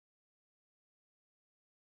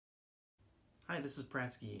Hi, this is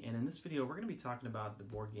Prattski, and in this video we're going to be talking about the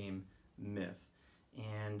board game Myth.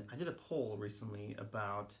 And I did a poll recently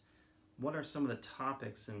about what are some of the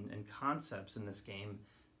topics and concepts in this game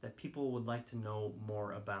that people would like to know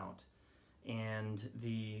more about. And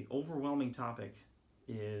the overwhelming topic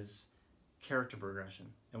is character progression,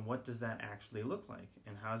 and what does that actually look like,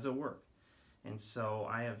 and how does it work? And so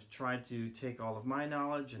I have tried to take all of my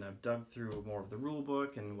knowledge and I've dug through more of the rule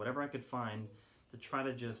book and whatever I could find to try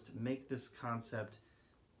to just make this concept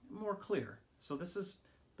more clear. So this is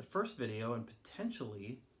the first video and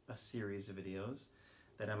potentially a series of videos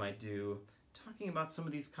that I might do talking about some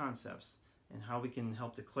of these concepts and how we can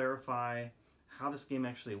help to clarify how this game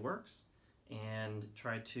actually works and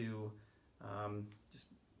try to just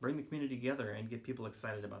bring the community together and get people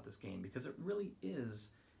excited about this game, because it really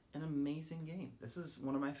is an amazing game. This is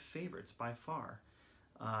one of my favorites by far.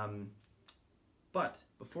 But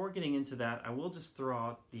before getting into that, I will just throw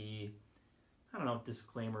out the, I don't know if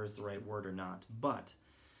disclaimer is the right word or not, but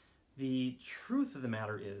the truth of the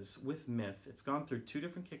matter is, with Myth, it's gone through 2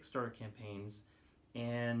 different Kickstarter campaigns,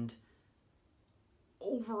 and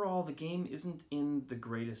overall the game isn't in the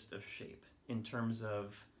greatest of shape in terms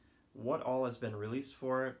of what all has been released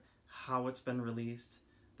for it, how it's been released.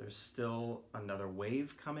 There's still another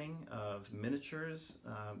wave coming of miniatures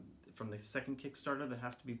from the second Kickstarter that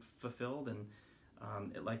has to be fulfilled, and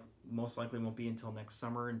it most likely won't be until next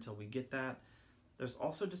summer until we get that. There's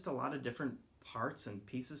also just a lot of different parts and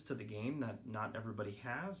pieces to the game that not everybody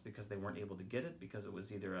has because they weren't able to get it because it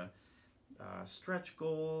was either a stretch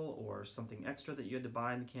goal or something extra that you had to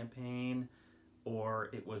buy in the campaign,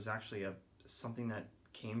 or it was actually something that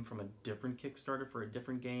came from a different Kickstarter for a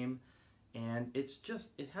different game. And it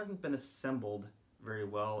hasn't been assembled very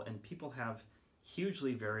well, and people have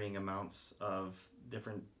hugely varying amounts of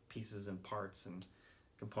different pieces and parts and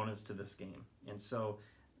components to this game. And so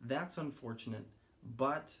that's unfortunate,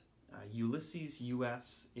 but Ulysses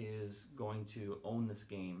US is going to own this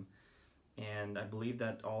game, and I believe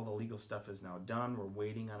that all the legal stuff is now done. We're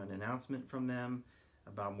waiting on an announcement from them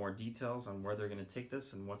about more details on where they're going to take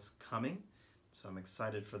this and what's coming, so I'm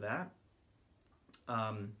excited for that.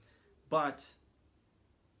 But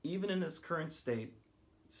even in its current state,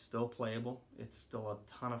 it's still playable. It's still a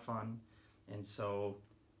ton of fun. And so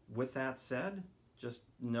with that said, just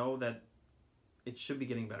know that it should be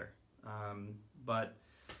getting better. But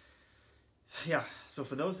yeah, so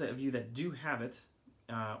for those of you that do have it,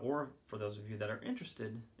 or for those of you that are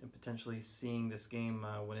interested in potentially seeing this game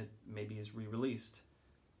when it maybe is re-released,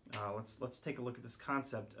 let's take a look at this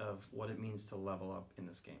concept of what it means to level up in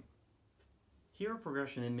this game. Hero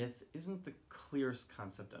progression in Myth isn't the clearest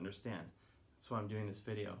concept to understand. That's why I'm doing this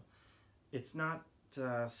video. It's not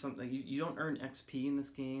something, you don't earn XP in this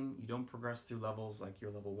game. You don't progress through levels like you're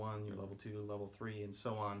level 1, you're level 2, level 3, and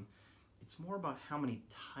so on. It's more about how many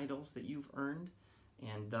titles that you've earned,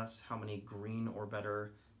 and thus how many green or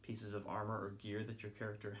better pieces of armor or gear that your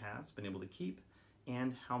character has been able to keep,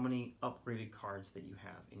 and how many upgraded cards that you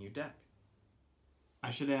have in your deck. I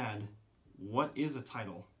should add, what is a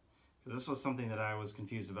title? Because this was something that I was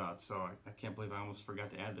confused about, so I can't believe I almost forgot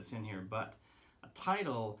to add this in here. But a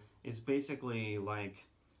title is basically like,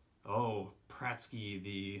 oh,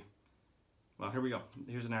 Prattski well, here we go.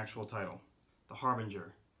 Here's an actual title. The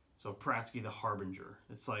Harbinger. So Prattski the Harbinger.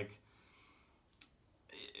 It's like,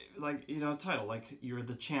 you know, a title, like you're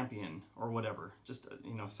the champion or whatever. Just,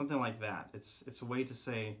 you know, something like that. It's a way to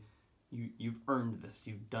say you've earned this.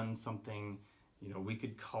 You've done something, you know, we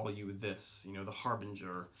could call you this, you know, the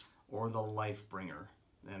Harbinger, or the Lifebringer,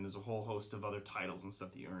 and there's a whole host of other titles and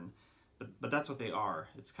stuff that you earn. But that's what they are.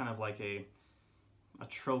 It's kind of like a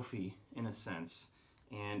trophy in a sense.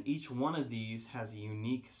 And each one of these has a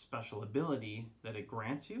unique special ability that it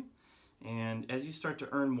grants you. And as you start to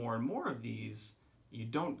earn more and more of these, you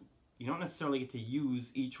don't necessarily get to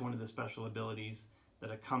use each one of the special abilities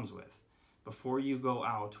that it comes with. Before you go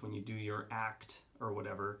out, when you do your act or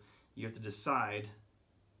whatever, you have to decide,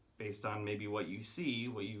 based on maybe what you see,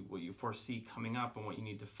 what you foresee coming up and what you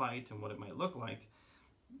need to fight and what it might look like,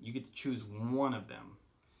 you get to choose one of them.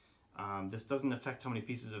 This doesn't affect how many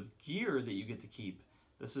pieces of gear that you get to keep.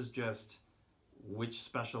 This is just which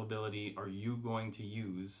special ability are you going to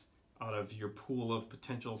use out of your pool of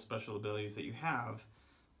potential special abilities that you have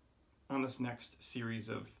on this next series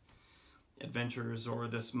of adventures or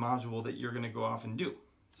this module that you're going to go off and do.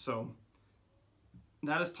 So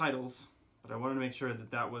that is titles. But I wanted to make sure that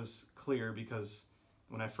that was clear, because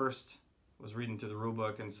when I first was reading through the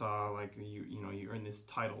rulebook and saw like you earn this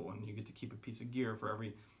title and you get to keep a piece of gear for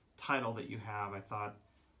every title that you have, I thought,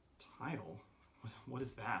 title? What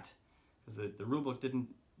is that? Because the rulebook didn't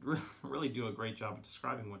really do a great job of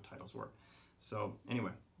describing what titles were. So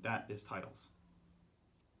anyway, that is titles.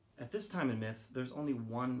 At this time in Myth, there's only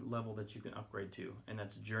one level that you can upgrade to, and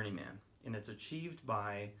that's Journeyman. And it's achieved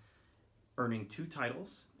by earning 2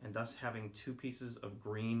 titles, and thus having 2 pieces of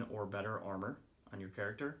green or better armor on your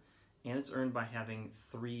character, and it's earned by having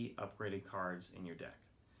 3 upgraded cards in your deck.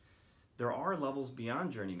 There are levels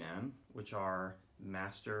beyond Journeyman, which are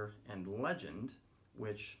Master and Legend,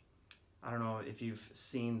 which, I don't know if you've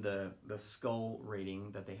seen the skull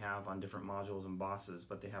rating that they have on different modules and bosses,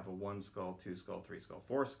 but they have a 1 skull, 2 skull, 3 skull,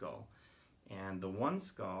 4 skull. And the 1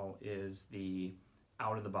 skull is the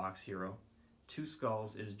out-of-the-box hero, 2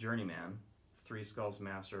 skulls is Journeyman, 3 skulls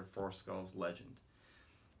Master, 4 skulls Legend.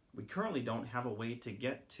 We currently don't have a way to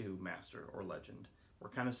get to Master or Legend. We're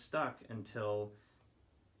kind of stuck until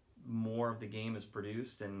more of the game is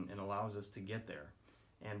produced and allows us to get there.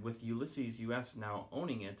 And with Ulysses US now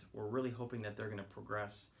owning it, we're really hoping that they're going to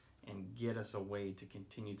progress and get us a way to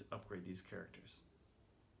continue to upgrade these characters.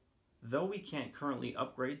 Though we can't currently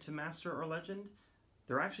upgrade to Master or Legend,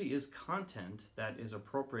 there actually is content that is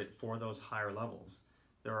appropriate for those higher levels.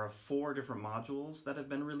 There are 4 different modules that have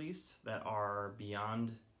been released that are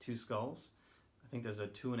beyond 2 skulls. I think there's a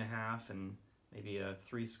 2.5 and maybe a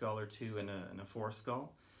 3 skull or 2 and a 4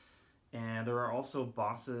 skull. And there are also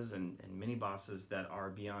bosses and mini bosses that are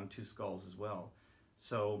beyond 2 skulls as well.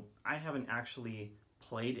 So I haven't actually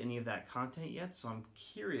played any of that content yet, so I'm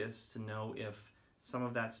curious to know if some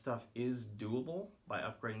of that stuff is doable by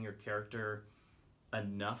upgrading your character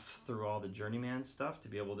enough through all the Journeyman stuff to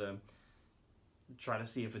be able to try to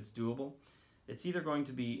see if it's doable. It's either going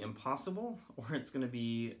to be impossible or it's going to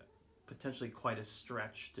be potentially quite a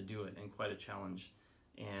stretch to do it and quite a challenge.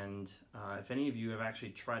 And if any of you have actually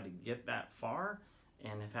tried to get that far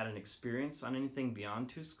and have had an experience on anything beyond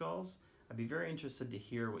 2 skulls, I'd be very interested to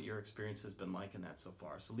hear what your experience has been like in that so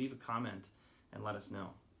far. So leave a comment and let us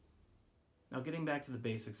know. Now getting back to the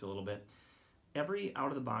basics a little bit, every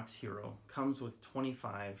out-of-the-box hero comes with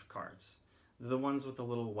 25 cards. They're the ones with the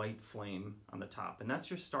little white flame on the top, and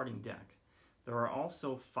that's your starting deck. There are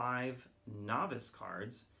also 5 novice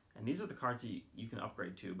cards, and these are the cards that you can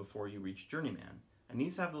upgrade to before you reach Journeyman. And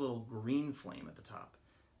these have the little green flame at the top.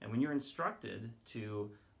 And when you're instructed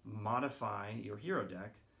to modify your hero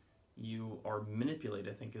deck, or manipulate,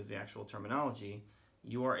 I think is the actual terminology,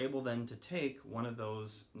 you are able then to take one of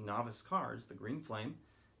those novice cards, the green flame,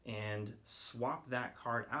 and swap that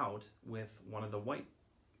card out with one of the white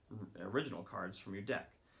original cards from your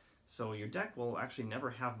deck. So your deck will actually never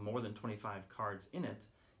have more than 25 cards in it.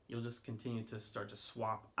 You'll just continue to start to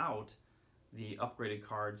swap out the upgraded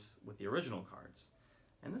cards with the original cards.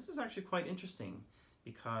 And this is actually quite interesting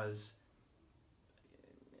because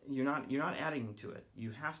you're not adding to it.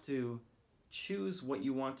 You have to choose what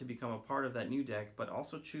you want to become a part of that new deck, but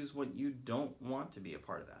also choose what you don't want to be a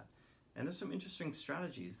part of that. And there's some interesting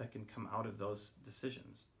strategies that can come out of those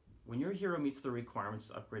decisions. When your hero meets the requirements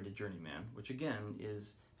to upgrade to Journeyman, which again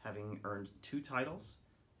is having earned 2 titles,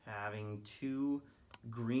 having 2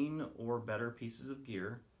 green or better pieces of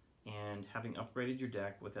gear, and having upgraded your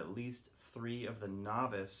deck with at least 3 of the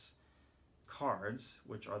novice cards,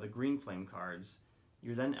 which are the green flame cards,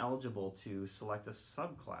 you're then eligible to select a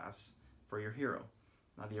subclass for your hero.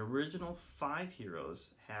 Now the original 5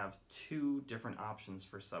 heroes have 2 different options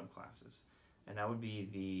for subclasses, and that would be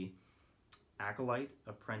the Acolyte,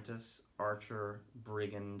 Apprentice, Archer,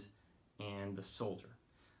 Brigand, and the Soldier.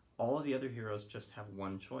 All of the other heroes just have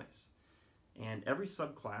 1 choice. And every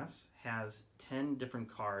subclass has 10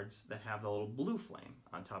 different cards that have the little blue flame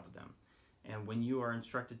on top of them. And when you are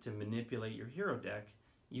instructed to manipulate your hero deck,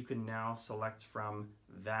 you can now select from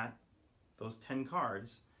those 10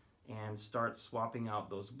 cards and start swapping out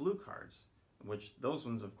those blue cards, which those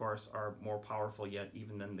ones, of course, are more powerful yet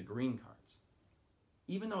even than the green cards.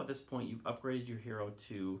 Even though at this point you've upgraded your hero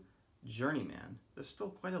to Journeyman, there's still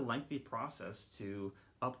quite a lengthy process to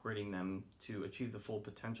upgrading them to achieve the full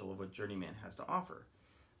potential of what Journeyman has to offer.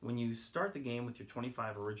 When you start the game with your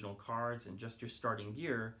 25 original cards and just your starting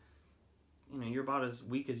gear, you're about as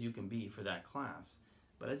weak as you can be for that class.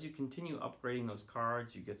 But as you continue upgrading those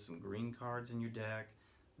cards, you get some green cards in your deck,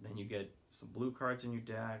 then you get some blue cards in your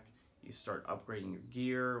deck, you start upgrading your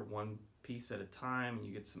gear 1 piece at a time, and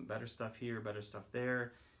you get some better stuff here, better stuff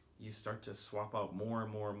there. You start to swap out more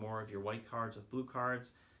and more and more of your white cards with blue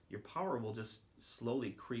cards. Your power will just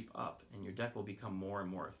slowly creep up and your deck will become more and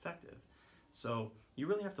more effective. So you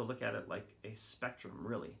really have to look at it like a spectrum,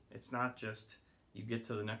 really. It's not just you get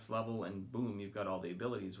to the next level and boom, you've got all the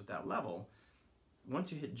abilities with that level.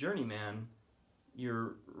 Once you hit Journeyman,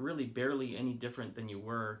 you're really barely any different than you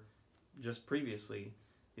were just previously.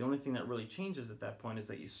 The only thing that really changes at that point is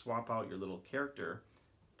that you swap out your little character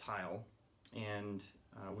tile and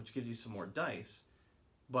which gives you some more dice,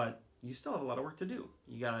 but you still have a lot of work to do.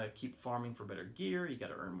 You gotta keep farming for better gear, you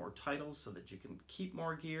gotta earn more titles so that you can keep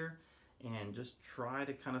more gear, and just try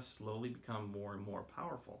to kind of slowly become more and more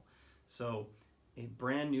powerful. So a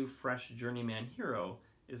brand new, fresh Journeyman hero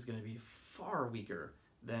is going to be far weaker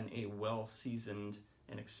than a well-seasoned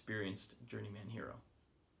and experienced Journeyman hero.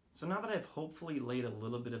 So now that I've hopefully laid a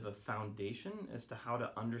little bit of a foundation as to how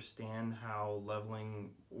to understand how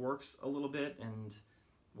leveling works a little bit and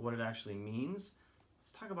what it actually means,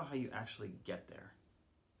 let's talk about how you actually get there.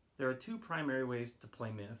 There are two primary ways to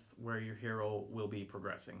play Myth where your hero will be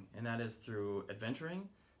progressing, and that is through adventuring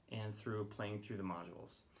and through playing through the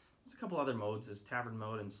modules. There's a couple other modes, there's Tavern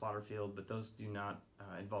mode and Slaughterfield, but those do not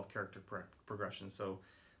involve character progression, so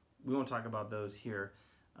we won't talk about those here.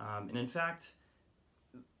 And in fact,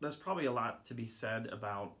 there's probably a lot to be said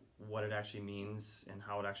about what it actually means and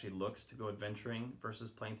how it actually looks to go adventuring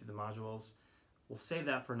versus playing through the modules. We'll save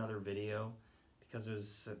that for another video because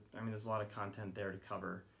there's a lot of content there to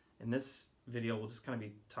cover. In this video, we'll just kind of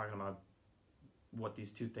be talking about what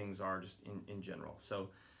these two things are just in general. So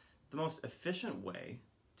the most efficient way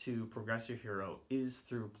to progress your hero is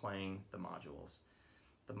through playing the modules.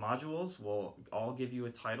 The modules will all give you a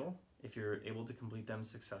title if you're able to complete them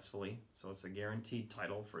successfully. So it's a guaranteed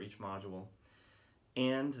title for each module.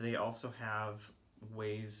 And they also have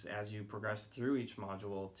ways as you progress through each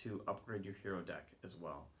module to upgrade your hero deck as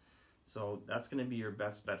well. So that's going to be your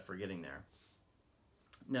best bet for getting there.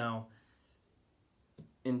 Now,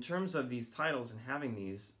 in terms of these titles and having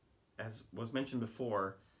these, as was mentioned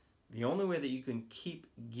before, the only way that you can keep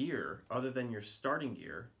gear other than your starting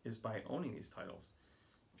gear is by owning these titles.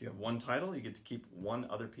 If you have one title, you get to keep one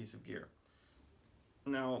other piece of gear.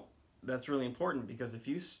 Now, that's really important because if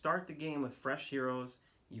you start the game with fresh heroes,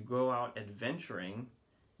 you go out adventuring,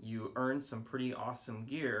 you earn some pretty awesome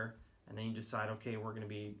gear, and then you decide, okay, we're gonna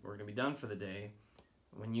be done for the day.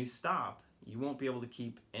 When you stop, you won't be able to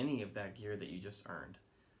keep any of that gear that you just earned.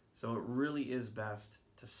 So it really is best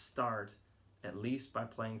to start at least by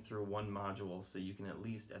playing through one module so you can at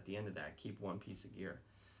least at the end of that keep one piece of gear.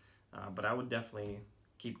 But I would definitely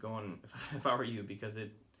keep going if I were you, because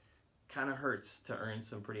it kind of hurts to earn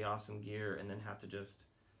some pretty awesome gear and then have to just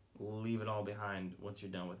leave it all behind once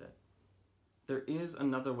you're done with it. There is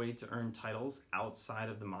another way to earn titles outside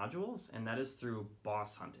of the modules, and that is through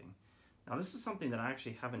boss hunting. Now this is something that I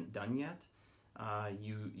actually haven't done yet.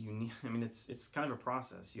 It's kind of a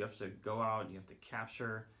process. You have to go out, you have to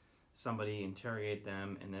capture somebody, interrogate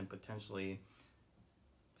them, and then potentially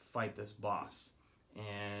fight this boss.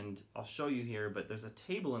 And I'll show you here, but there's a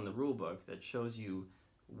table in the rulebook that shows you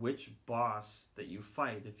which boss that you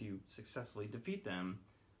fight, if you successfully defeat them,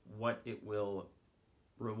 what it will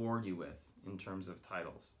reward you with in terms of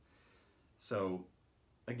titles. So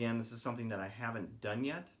again, this is something that I haven't done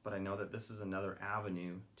yet, but I know that this is another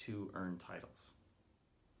avenue to earn titles.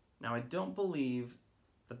 Now, I don't believe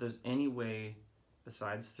that there's any way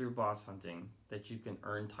besides through boss hunting that you can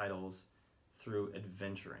earn titles through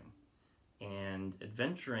adventuring. And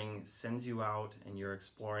adventuring sends you out and you're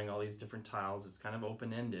exploring all these different tiles. It's kind of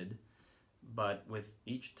open-ended, but with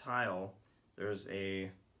each tile, there's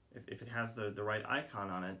if it has the right icon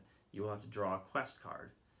on it, you will have to draw a quest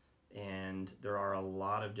card. And there are a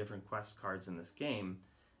lot of different quest cards in this game,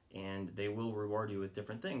 and they will reward you with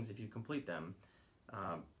different things if you complete them.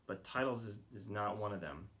 But titles is not one of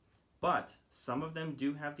them. But some of them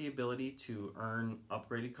do have the ability to earn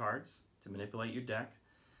upgraded cards to manipulate your deck,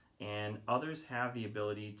 and others have the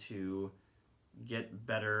ability to get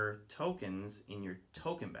better tokens in your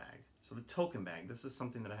token bag. So the token bag, this is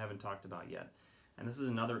something that I haven't talked about yet. And this is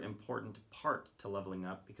another important part to leveling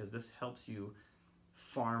up because this helps you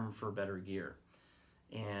farm for better gear.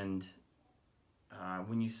 And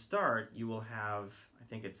when you start, you will have, I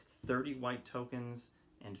think it's 30 white tokens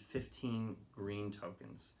and 15 green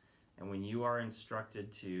tokens. And when you are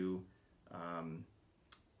instructed to,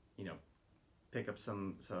 pick up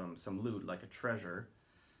some loot like a treasure,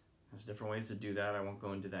 there's different ways to do that. I won't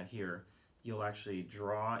go into that here. You'll actually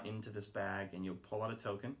draw into this bag and you'll pull out a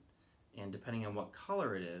token. And depending on what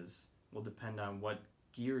color it is, will depend on what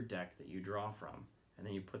gear deck that you draw from. And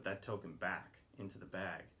then you put that token back into the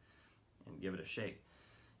bag and give it a shake.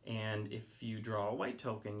 And if you draw a white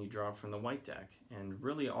token, you draw from the white deck. And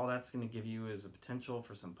really all that's going to give you is a potential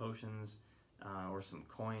for some potions or some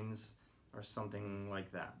coins or something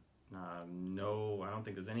like that. No, I don't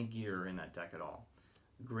think there's any gear in that deck at all.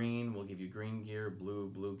 Green will give you green gear,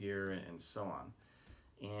 blue gear, and so on.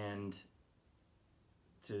 And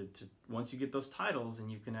once you get those titles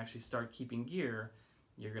and you can actually start keeping gear,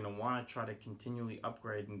 you're going to want to try to continually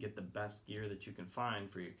upgrade and get the best gear that you can find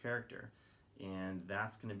for your character. and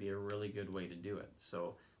that's going to be a really good way to do it.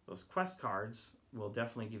 So those quest cards will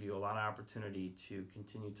definitely give you a lot of opportunity to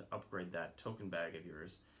continue to upgrade that token bag of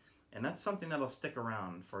yours, and that's something that'll stick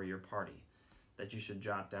around for your party that you should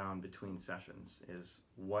jot down between sessions, is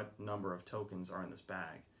what number of tokens are in this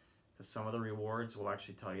bag, because some of the rewards will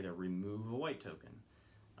actually tell you to remove a white token,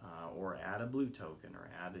 or add a blue token, or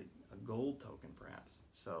add a gold token perhaps.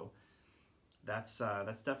 So that's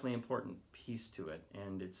definitely an important piece to it,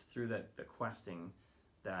 and it's through the questing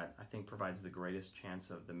that I think provides the greatest chance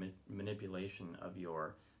of the manipulation of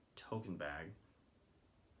your token bag,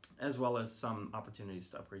 as well as some opportunities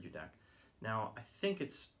to upgrade your deck. Now, I think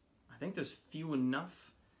there's few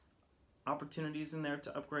enough opportunities in there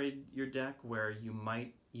to upgrade your deck where you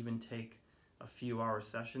might even take a few hour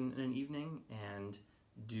session in an evening and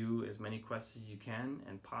do as many quests as you can,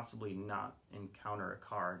 and possibly not encounter a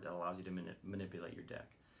card that allows you to manipulate your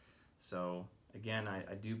deck. So again,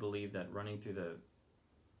 I do believe that running through the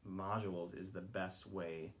modules is the best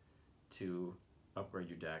way to upgrade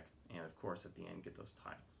your deck, and of course at the end get those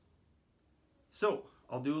tiles. So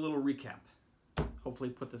I'll do a little recap. Hopefully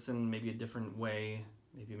put this in maybe a different way,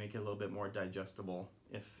 maybe make it a little bit more digestible,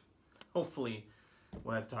 if hopefully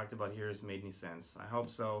what I've talked about here has made any sense. I hope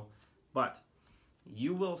so. But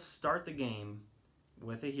you will start the game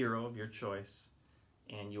with a hero of your choice,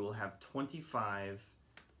 and you will have 25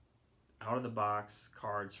 out of the box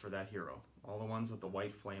cards for that hero, all the ones with the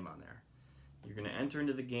white flame on there. You're going to enter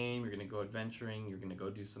into the game, you're going to go adventuring, you're going to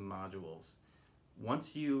go do some modules.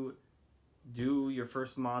 Once you do your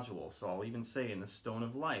first module, so I'll even say in the Stone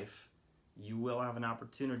of Life, you will have an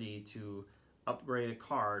opportunity to upgrade a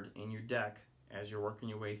card in your deck as you're working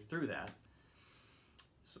your way through that,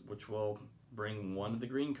 which will bring one of the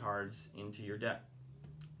green cards into your deck.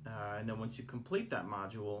 And then once you complete that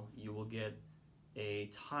module, you will get a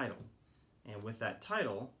title. And with that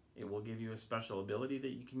title, it will give you a special ability that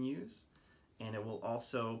you can use, and it will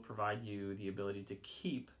also provide you the ability to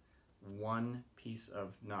keep one piece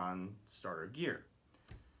of non-starter gear.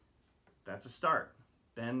 That's a start.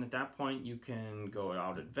 Then at that point you can go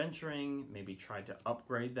out adventuring, maybe try to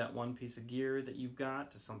upgrade that one piece of gear that you've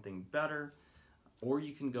got to something better, or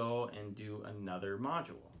you can go and do another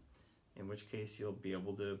module, in which case you'll be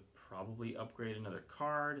able to probably upgrade another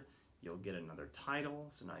card, you'll get another title,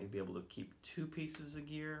 so now you'll be able to keep two pieces of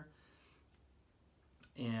gear,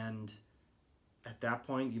 and at that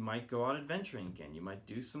point you might go out adventuring again, you might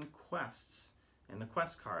do some quests, and the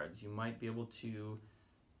quest cards, you might be able to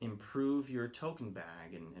improve your token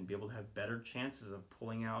bag and be able to have better chances of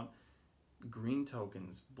pulling out green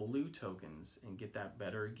tokens, blue tokens, and get that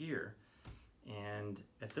better gear. And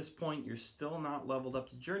at this point you're still not leveled up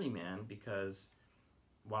to Journeyman, because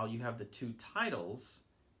while you have the 2 titles,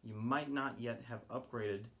 you might not yet have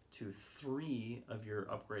upgraded to 3 of your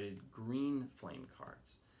upgraded green flame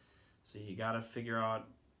cards. So you got to figure out,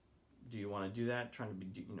 do you want to do that, trying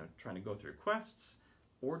to go through quests,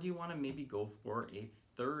 or do you want to maybe go for a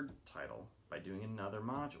 3rd title by doing another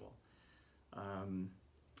module?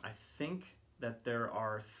 I think that there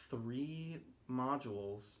are 3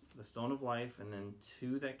 modules, the Stone of Life, and then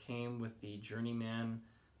 2 that came with the Journeyman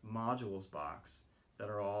modules box that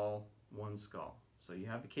are all 1 skull. So you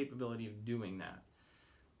have the capability of doing that.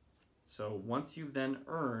 So once you've then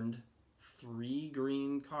earned 3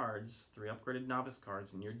 green cards, 3 upgraded novice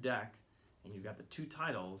cards in your deck, and you've got the 2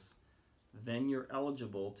 titles, then you're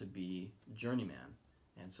eligible to be Journeyman.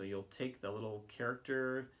 And so you'll take the little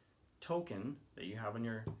character token that you have in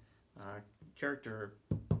your character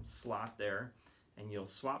slot there, and you'll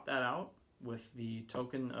swap that out with the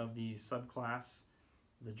token of the subclass,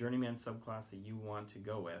 the Journeyman subclass that you want to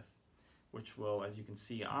go with, which will, as you can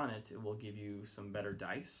see on it, it will give you some better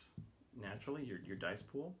dice, naturally, your dice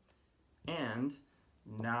pool. And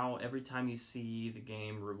now every time you see the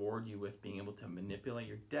game reward you with being able to manipulate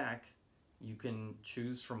your deck, you can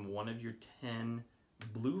choose from one of your 10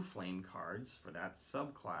 blue flame cards for that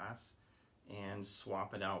subclass and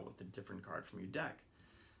swap it out with a different card from your deck.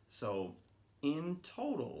 So in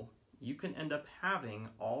total, you can end up having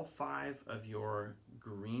all 5 of your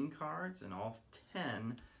green cards and all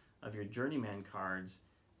 10 of your Journeyman cards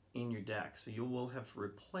in your deck. So you will have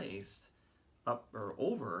replaced up or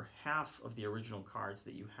over half of the original cards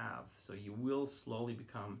that you have. So you will slowly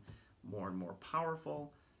become more and more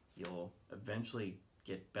powerful. You'll eventually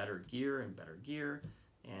get better gear,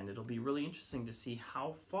 and it'll be really interesting to see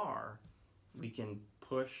how far we can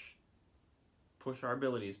push our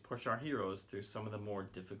abilities, push our heroes through some of the more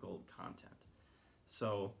difficult content.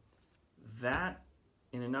 So that,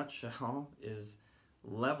 in a nutshell, is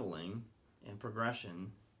leveling and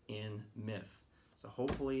progression in Myth. So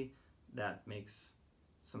hopefully that makes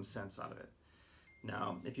some sense out of it.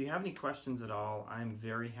 Now, if you have any questions at all, I'm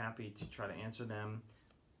very happy to try to answer them.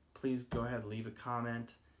 Please go ahead and leave a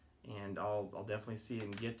comment, and I'll definitely see it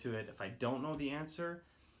and get to it. If I don't know the answer,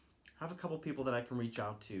 I have a couple people that I can reach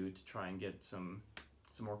out to try and get some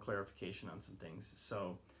more clarification on some things.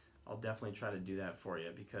 So I'll definitely try to do that for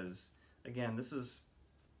you, because again, this is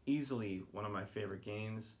easily one of my favorite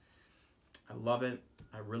games. I love it.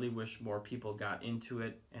 I really wish more people got into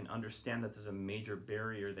it and understand that there's a major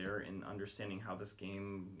barrier there in understanding how this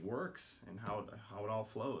game works and how it all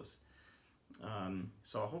flows.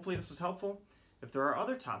 So hopefully this was helpful. If there are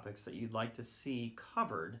other topics that you'd like to see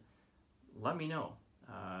covered, let me know.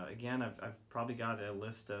 Again, I've probably got a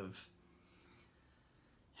list of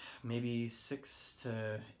maybe 6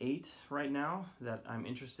 to 8 right now that I'm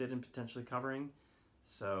interested in potentially covering.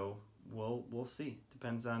 So we'll see.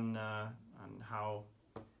 Depends on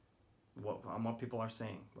what people are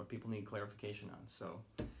saying, what people need clarification on. So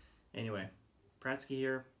anyway, Prattski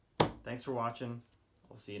here. Thanks for watching.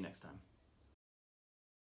 We'll see you next time.